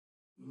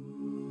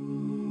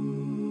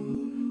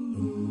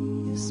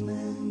It's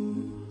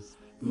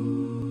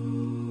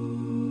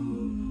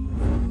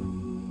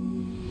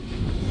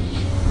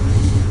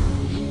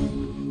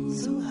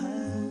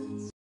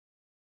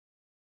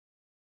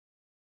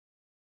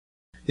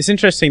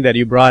interesting that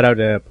you brought out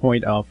a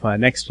point of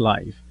next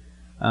life,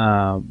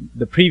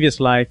 the previous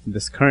life,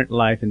 this current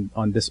life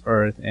on this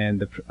earth,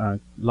 and the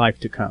life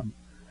to come.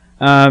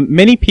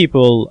 Many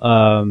people,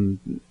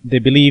 they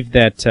believe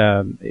that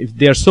if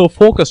they're so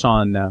focused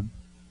on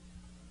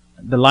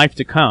the life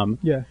to come,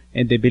 Yeah.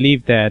 and they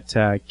believe that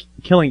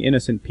killing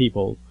innocent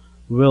people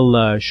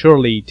will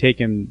surely take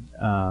him.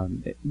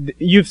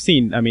 You've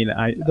seen, I mean,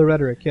 The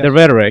rhetoric, yes. the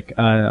rhetoric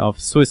of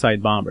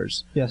suicide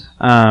bombers, Yes.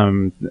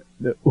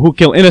 who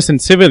kill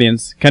innocent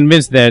civilians,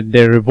 convinced that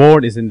their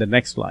reward is in the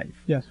next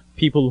life. Yes.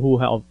 People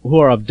who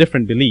are of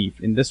different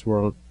belief in this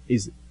world,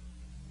 is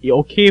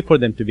okay for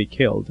them to be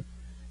killed,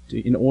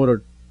 in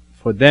order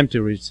for them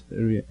to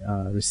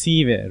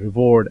receive a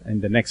reward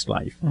in the next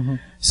life. Mm-hmm.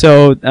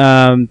 So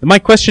my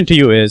question to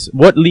you is,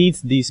 what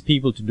leads these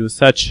people to do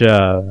such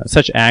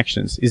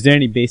actions? Is there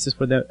any basis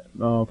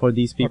for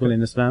these people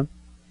in Islam?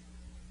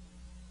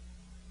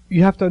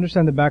 You have to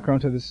understand the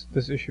background to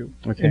this issue.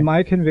 Okay. In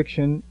my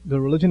conviction,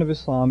 the religion of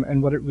Islam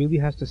and what it really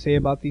has to say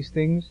about these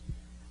things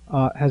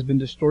has been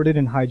distorted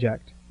and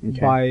hijacked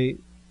by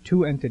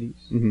two entities.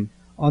 Mm-hmm.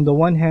 On the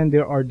one hand,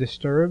 there are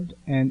disturbed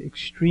and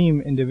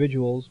extreme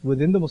individuals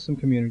within the Muslim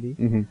community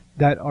Mm-hmm.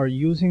 that are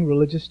using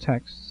religious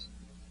texts,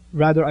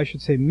 rather I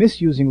should say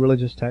misusing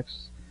religious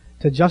texts,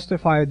 to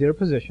justify their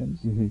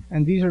positions. Mm-hmm.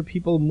 And these are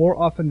people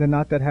more often than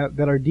not that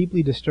are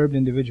deeply disturbed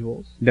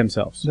individuals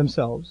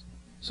Themselves.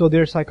 So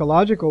their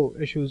psychological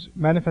issues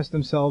manifest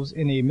themselves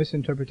in a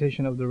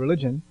misinterpretation of the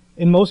religion,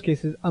 in most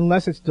cases,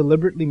 unless it's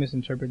deliberately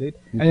misinterpreted,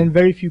 and in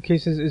very few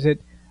cases is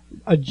it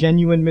a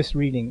genuine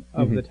misreading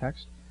of the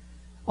text.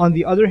 On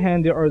the other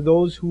hand, there are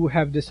those who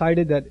have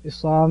decided that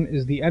Islam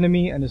is the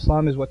enemy and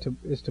Islam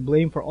is to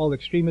blame for all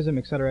extremism,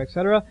 etc.,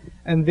 etc.,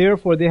 and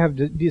therefore they have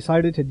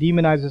decided to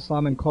demonize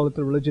Islam and call it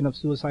the religion of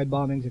suicide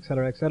bombings,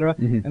 etc., etc.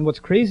 And what's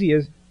crazy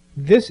is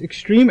this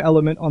extreme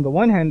element, on the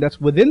one hand, that's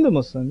within the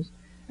Muslims,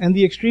 and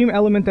the extreme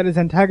element that is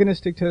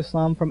antagonistic to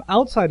Islam from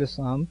outside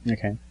Islam,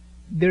 Okay.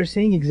 they're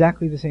saying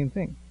exactly the same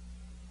thing.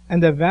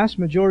 And the vast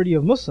majority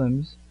of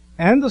Muslims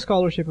and the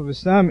scholarship of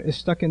Islam is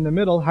stuck in the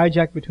middle,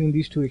 hijacked between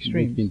these two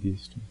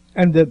extremes.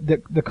 And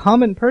the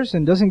common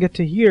person doesn't get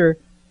to hear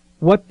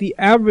what the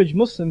average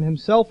Muslim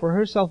himself or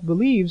herself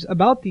believes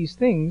about these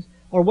things,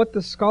 or what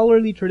the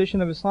scholarly tradition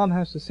of Islam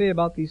has to say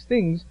about these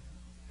things,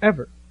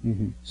 ever.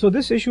 So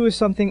this issue is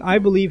something I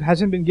believe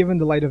hasn't been given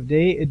the light of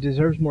day. It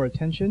deserves more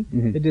attention.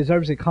 It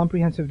deserves a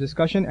comprehensive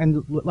discussion.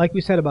 And like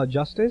we said about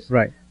justice,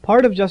 Right.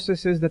 part of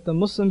justice is that the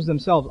Muslims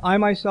themselves, I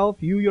myself,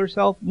 you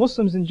yourself,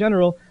 Muslims in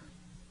general,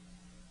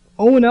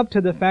 own up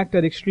to the fact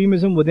that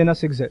extremism within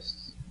us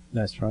exists.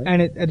 That's right.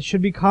 And it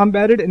should be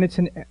combated,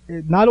 and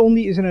not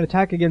only is it an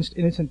attack against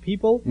innocent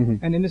people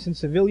and innocent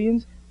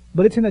civilians,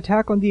 but it's an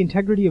attack on the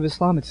integrity of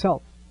Islam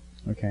itself.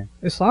 Okay.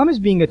 Islam is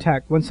being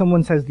attacked when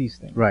someone says these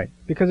things. Right.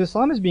 Because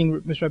Islam is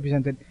being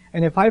misrepresented.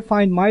 And if I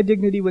find my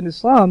dignity with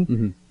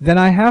Islam, then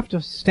I have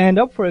to stand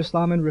up for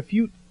Islam and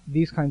refute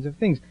these kinds of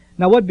things.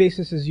 Now, what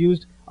basis is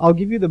used? I'll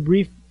give you the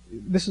brief.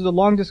 This is a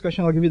long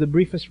discussion. I'll give you the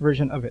briefest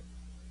version of it.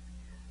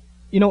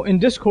 You know, in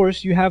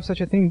discourse, you have such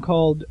a thing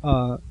called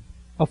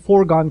a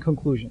foregone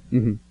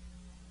conclusion.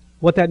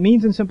 What that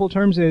means in simple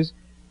terms is,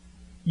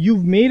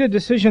 you've made a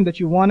decision that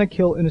you want to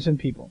kill innocent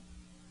people.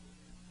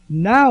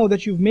 Now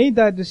that you've made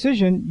that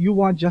decision, you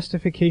want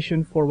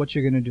justification for what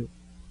you're going to do.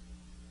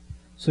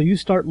 So you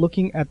start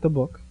looking at the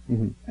book,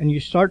 and you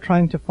start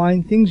trying to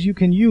find things you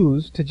can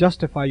use to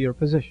justify your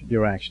position.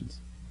 Your actions.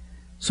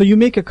 So you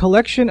make a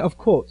collection of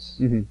quotes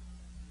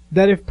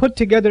that, if put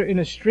together in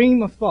a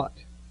stream of thought,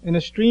 in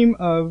a stream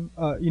of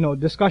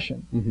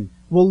discussion,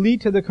 will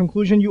lead to the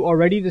conclusion you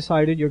already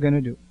decided you're going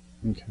to do.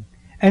 Okay.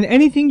 And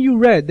anything you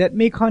read that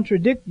may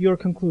contradict your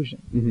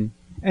conclusion,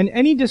 and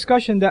any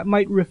discussion that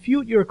might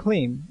refute your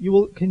claim, you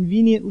will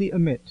conveniently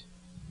omit,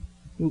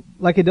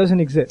 like it doesn't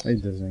exist.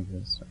 It doesn't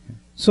exist. Okay.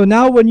 So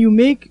now when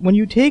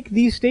you take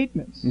these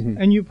statements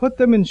and you put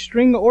them in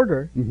string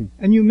order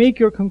and you make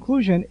your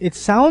conclusion, it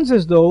sounds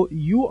as though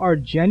you are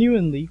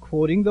genuinely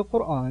quoting the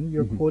Quran,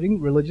 you're quoting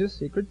religious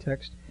sacred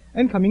text,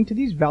 and coming to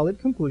these valid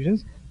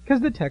conclusions because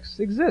the texts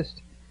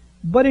exist.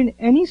 But in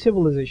any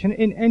civilization,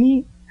 in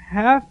any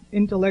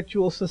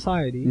half-intellectual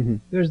society,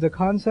 there's the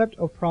concept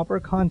of proper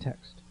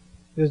context.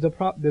 There's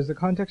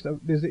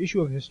the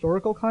issue of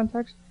historical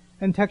context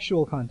and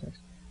textual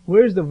context.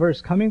 Where is the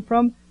verse coming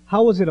from?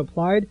 How was it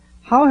applied?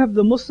 How have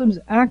the Muslims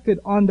acted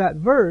on that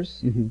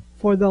verse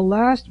for the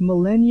last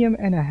millennium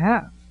and a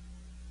half?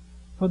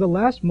 For the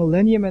last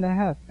millennium and a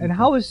half. And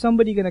how is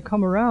somebody going to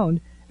come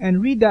around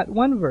and read that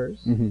one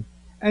verse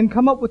and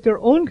come up with their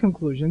own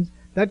conclusions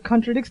that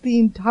contradicts the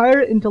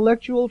entire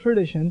intellectual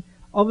tradition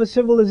of a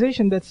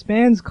civilization that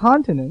spans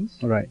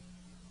continents? Right.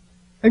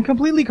 And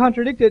completely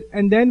contradict it,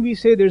 and then we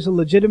say there's a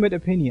legitimate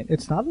opinion.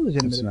 It's not a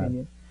legitimate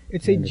opinion.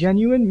 It's a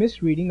genuine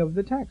misreading of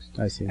the text.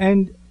 I see.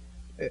 And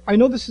I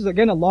know this is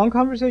again a long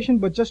conversation,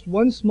 but just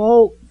one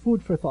small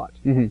food for thought.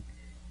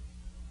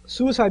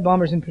 Suicide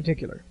bombers in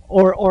particular,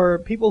 or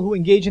people who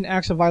engage in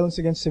acts of violence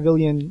against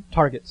civilian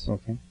targets,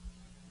 Okay.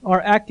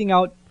 are acting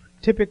out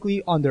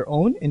typically on their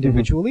own,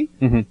 individually,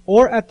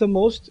 or at the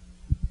most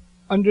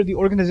under the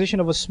organization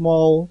of a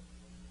small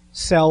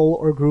cell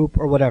or group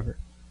or whatever.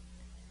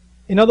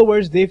 In other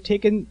words, they've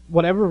taken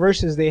whatever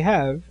verses they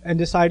have and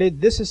decided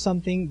this is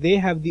something they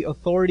have the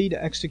authority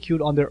to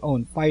execute on their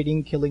own.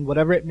 Fighting, killing,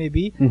 whatever it may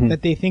be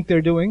that they think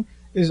they're doing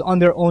is on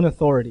their own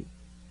authority.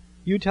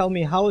 You tell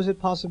me, how is it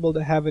possible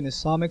to have an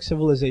Islamic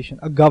civilization,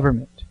 a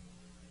government,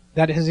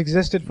 that has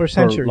existed for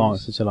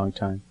centuries, such a long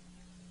time,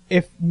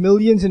 if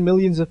millions and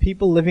millions of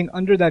people living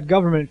under that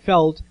government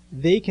felt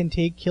they can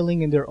take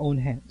killing in their own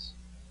hands?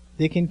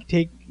 They can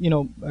take,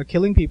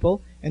 killing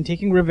people and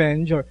taking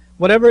revenge or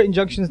whatever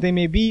injunctions they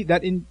may be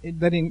that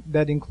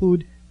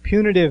include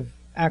punitive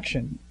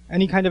action,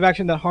 any kind of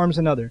action that harms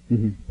another.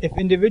 If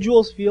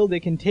individuals feel they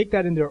can take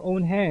that in their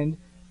own hand,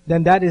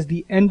 then that is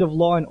the end of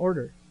law and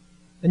order.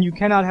 And you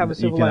cannot have a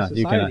civilized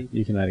society.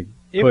 You cannot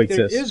If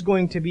coexist. there is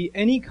going to be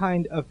any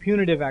kind of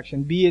punitive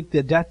action, be it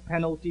the death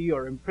penalty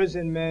or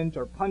imprisonment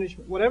or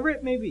punishment, whatever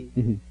it may be,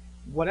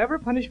 whatever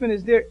punishment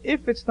is there,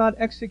 if it's not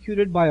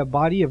executed by a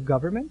body of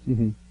government,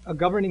 a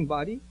governing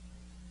body,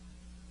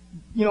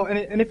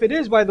 and if it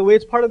is, by the way,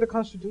 it's part of the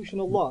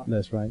constitutional law.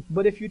 That's right.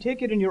 But if you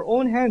take it in your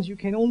own hands, you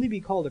can only be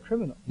called a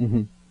criminal.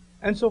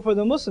 And so for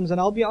the Muslims,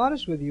 and I'll be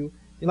honest with you,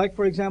 like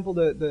for example,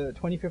 the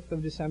 25th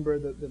of December,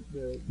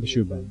 the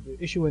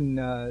issue in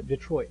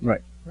Detroit.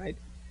 Right. Right.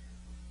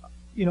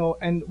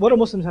 And what do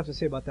Muslims have to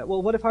say about that?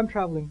 Well, what if I'm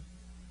traveling?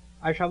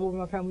 I travel with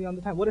my family all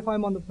the time. What if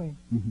I'm on the plane?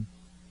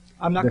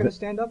 I'm not going to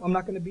stand up. I'm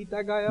not going to beat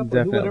that guy up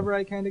or do whatever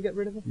I can to get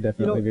rid of him.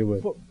 Definitely we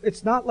would.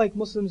 It's not like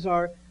Muslims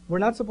are. We're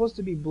not supposed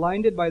to be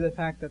blinded by the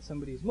fact that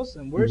somebody is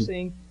Muslim. We're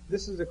saying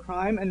this is a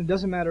crime and it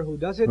doesn't matter who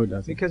does it,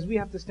 because we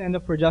have to stand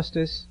up for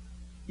justice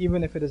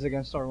even if it is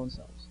against our own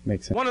selves.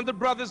 Makes sense. One of the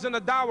brothers in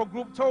the Dawah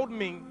group told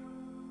me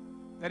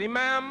that,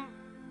 Imam,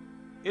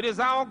 it is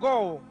our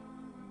goal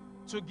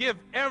to give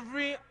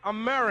every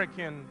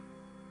American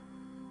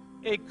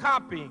a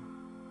copy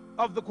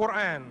of the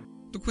Quran.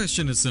 The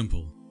question is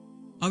simple.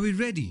 Are we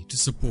ready to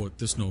support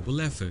this noble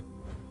effort?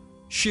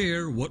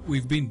 Share what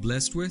we've been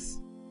blessed with?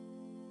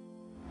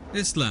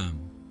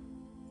 Islam.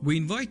 We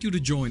invite you to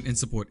join and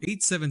support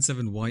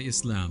 877Y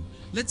Islam.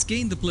 Let's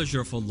gain the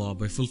pleasure of Allah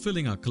by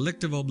fulfilling our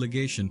collective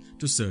obligation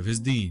to serve His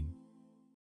deen.